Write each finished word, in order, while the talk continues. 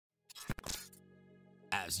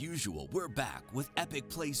As usual, we're back with Epic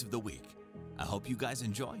Place of the Week. I hope you guys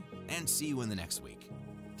enjoy, and see you in the next week.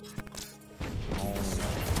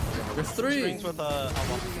 There's three! With,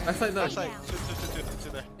 Backside that.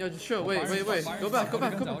 Two there. Yo, just chill. Wait. Go back. Yep.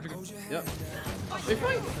 Wait,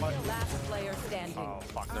 fine. Last player standing. Oh,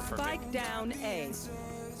 fuck, they're perfect. Spike down A.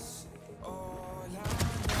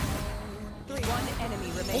 One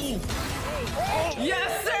enemy remaining.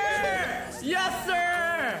 Yes, sir! Yes,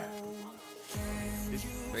 sir!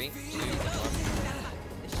 3, 2, 1.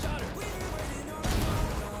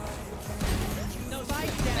 Spike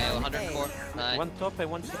Hey, down 104. Nice. One top and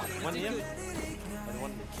one here. And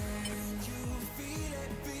one.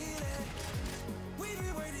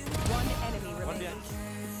 One enemy remaining.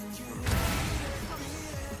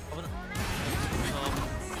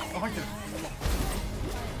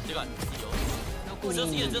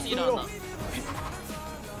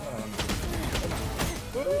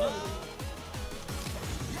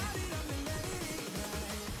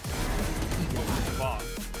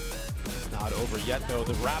 Not over yet though.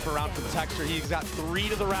 The wraparound from Texture. He's got 3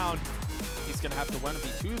 to the round. He's gonna have to win if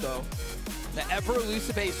he 2 though. The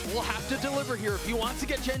ever-elusive Ace will have to deliver here if he wants to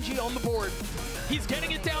get Gen.G on the board. He's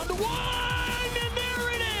getting it down to 1, and there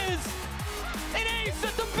it is! An Ace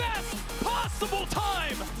at the best possible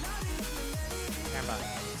time!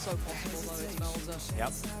 So possible though, it smells.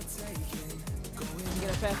 Yep. Get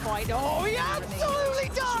a fair fight. Oh, he absolutely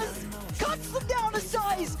does! Cuts them down a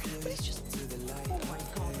size! But he's just... Oh my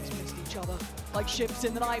god, he's missed each other. Like ships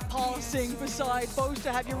in the night passing beside. Supposed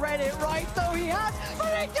to have you read it right, though he has,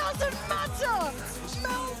 but it doesn't matter!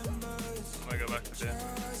 Smells... I'm gonna go back to Dan.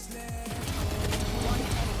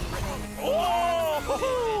 Oh!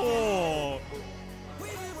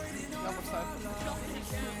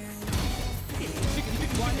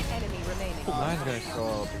 One enemy remaining. Nice guys.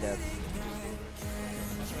 Oh, dead.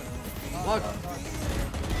 Look.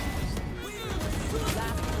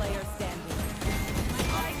 Last player standing.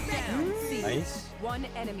 Spike down. C. Nice. One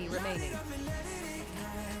enemy remaining.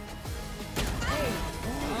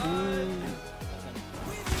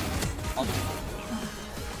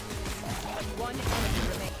 One enemy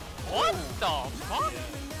remaining. What the fuck?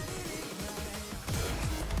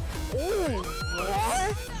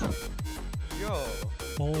 Yo.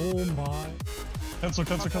 Oh my. Cancel.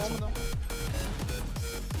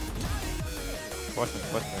 What?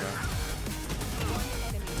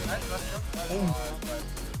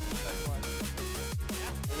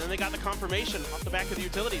 And then they got the confirmation off the back of the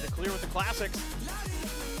utility to clear with the classics.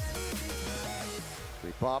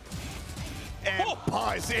 We pop. And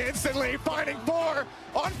Paz instantly finding 4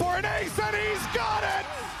 on for an Ace, and he's got it!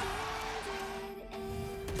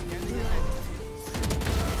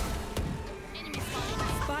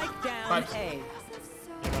 Spike down A.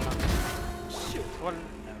 One.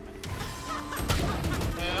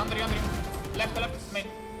 Andre. Left, main.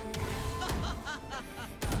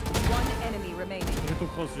 One enemy remaining.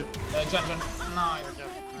 Jen. Nice.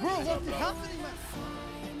 Bro, what's happening?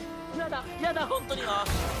 やだ本当にあ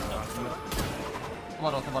止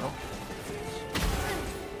まろう。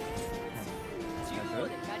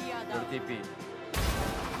TP。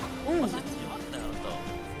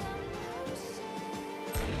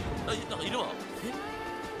なんかいるわ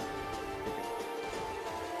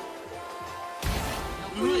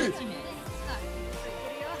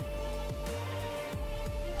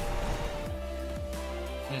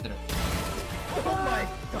見えてる。Oh my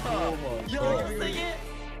god! Yo,すげえ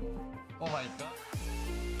Oh my god.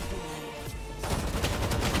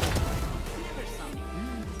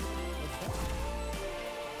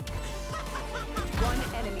 One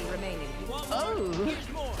enemy remaining. Oh! Here's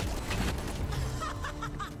more.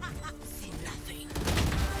 See nothing.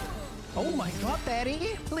 Oh my god,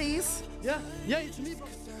 Daddy, please. Yeah, it's me.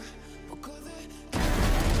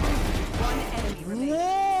 One enemy remaining.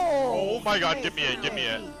 Oh my god, give me it. Give him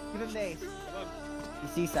A.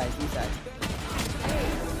 C-side.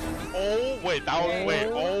 Oh wait, that was wait.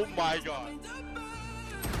 Oh my god.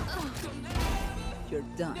 You're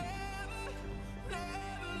done.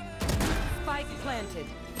 Spike planted.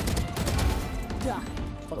 Done.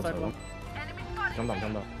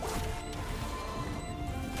 정답.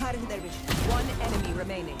 One enemy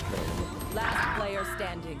remaining. Last player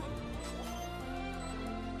standing.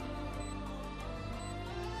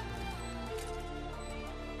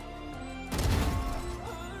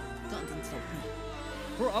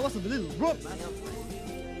 Bro, I wasn't believing. Bro.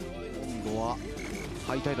 今度は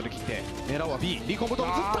ハイタイトで切って狙うは B リコンボと映っ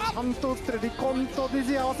たちゃんと映ってるリコンとデ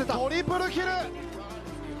ジ合わせたトリプルキルや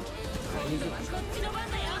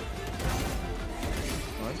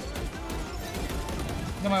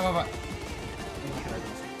ばい。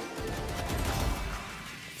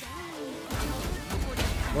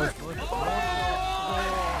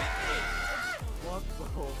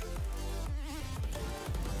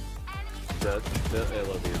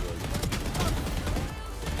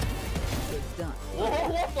Done. Whoa,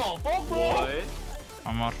 what the fuck, bro?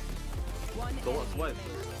 Amar.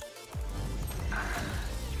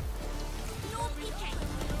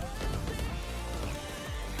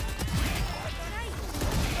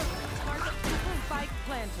 Spike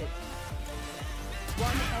planted.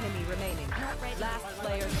 One enemy remaining. Last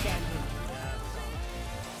player standing.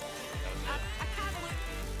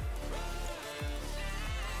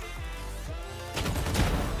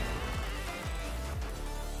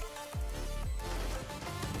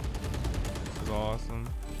 This is awesome.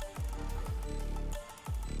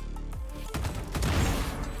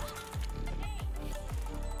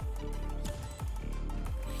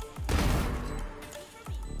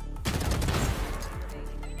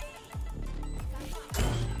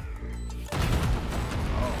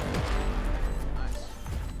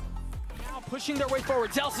 Pushing their way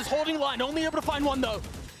forward. 𝐂𝐨𝐧𝐭𝐜𝐄 is holding the line, only able to find one though.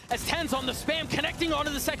 As Tenz on the spam, connecting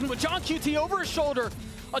onto the second with 𝐍𝐄𝐃 over his shoulder.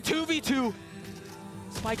 A 2v2.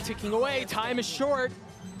 Spike ticking away, time is short.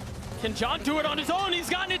 Can John do it on his own? He's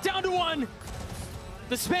gotten it down to one.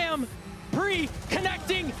 The spam,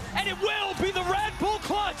 pre-connecting, and it will be the Red Bull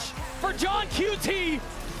clutch for 𝐍𝐄𝐃.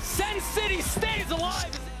 Sen City stays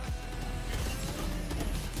alive.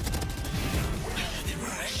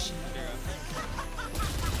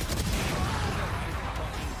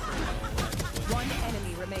 One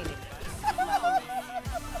enemy remaining.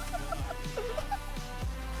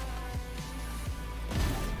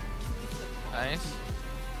 Nice.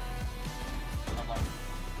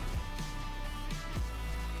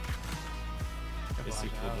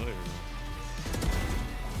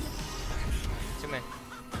 Two man.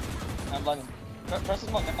 I'm blinding. Press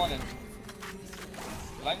his mark, I'm blinding.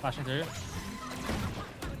 Blind? Flashing through.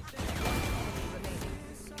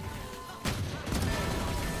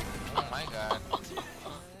 Oh my god.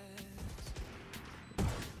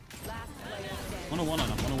 101 on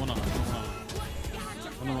him, 101 on him,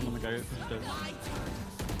 101 on the guy. Push stairs.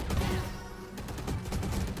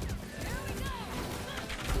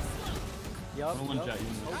 Yup. 101 jet,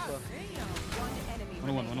 even though.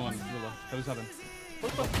 101, really low. That was 7.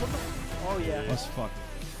 Oh yeah. That's fucked.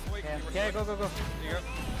 Okay, go. Here you go.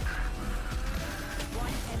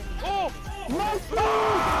 Oh! Nice move!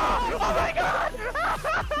 Oh my god!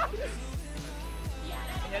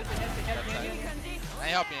 I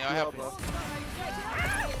help you.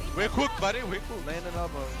 We're cooked, buddy. We're cooked. Land an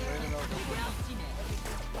elbow.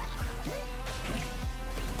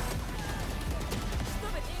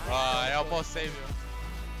 I almost saved you.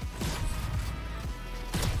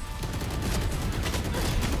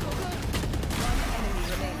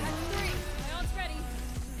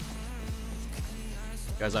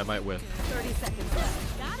 Guys, I might win. 30 seconds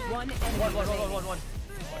left. One enemy remaining. One.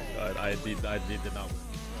 I did not win.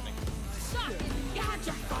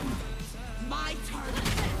 My turn.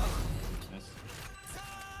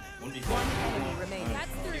 One enemy remaining.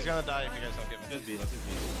 He's gonna die if you guys don't give him.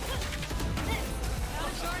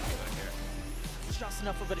 Just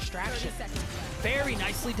enough of a distraction. Very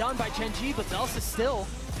nicely done by 𝐍𝐿, but 𝐂𝐿𝐴 is still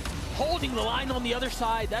holding the line on the other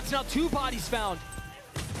side. That's now 2 bodies found.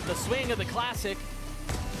 The swing of the classic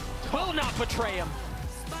will not betray him.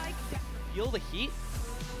 Feel the heat,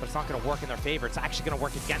 but it's not going to work in their favor. It's actually going to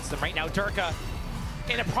work against them right now. 𝐷𝑒RKA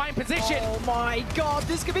in a prime position. Oh my god,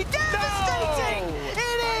 this could be devastating! No! It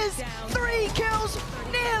is! 3 kills,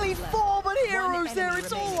 nearly 4, but Heroes there,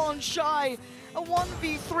 it's all on Shy. A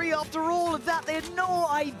 1v3 after all of that, they had no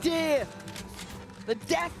idea. The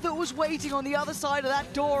death that was waiting on the other side of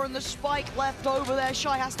that door and the spike left over there.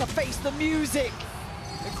 Shy has to face the music.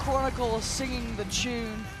 The Chronicle are singing the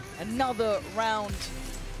tune. Another round.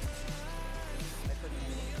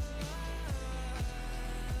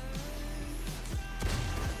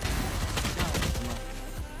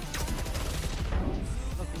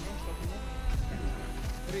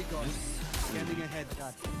 Standing ahead,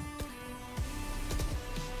 God. Oh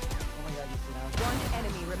my god, you see now. One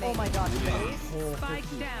enemy remaining. Oh my god. Spike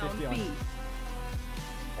down B.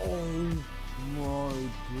 Oh my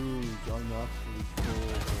dude, I'm actually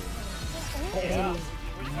cool.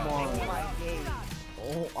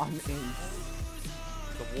 Oh, I'm ace.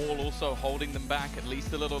 The wall also holding them back at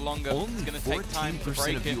least a little longer. Only It's going to take time to 14%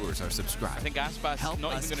 break of it. viewers are subscribed. I think 𝐻𝐻𝐵 is Help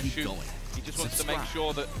not us even going to keep shoot. going. He just wants to Subscribe. make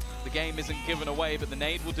sure that the game isn't given away, but the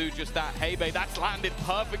nade will do just that. 𝐿𝐴, that's landed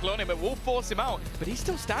perfectly on him. It will force him out, but he's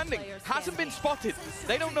still standing. Hasn't been spotted.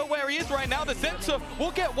 They don't know where he is right now. The sensor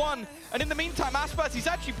will get one. And in the meantime, 𝐻𝐵, he's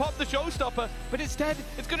actually popped the showstopper, but instead,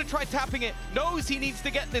 it's going to try tapping it. Knows he needs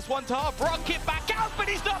to get this one to half. Rocket back out, but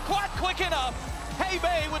he's not quite quick enough.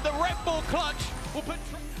 𝐿𝐴 with the Red Bull clutch will put...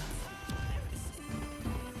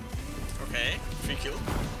 Okay, free kill.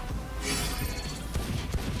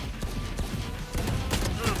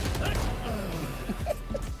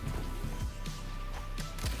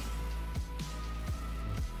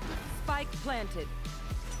 Spike planted.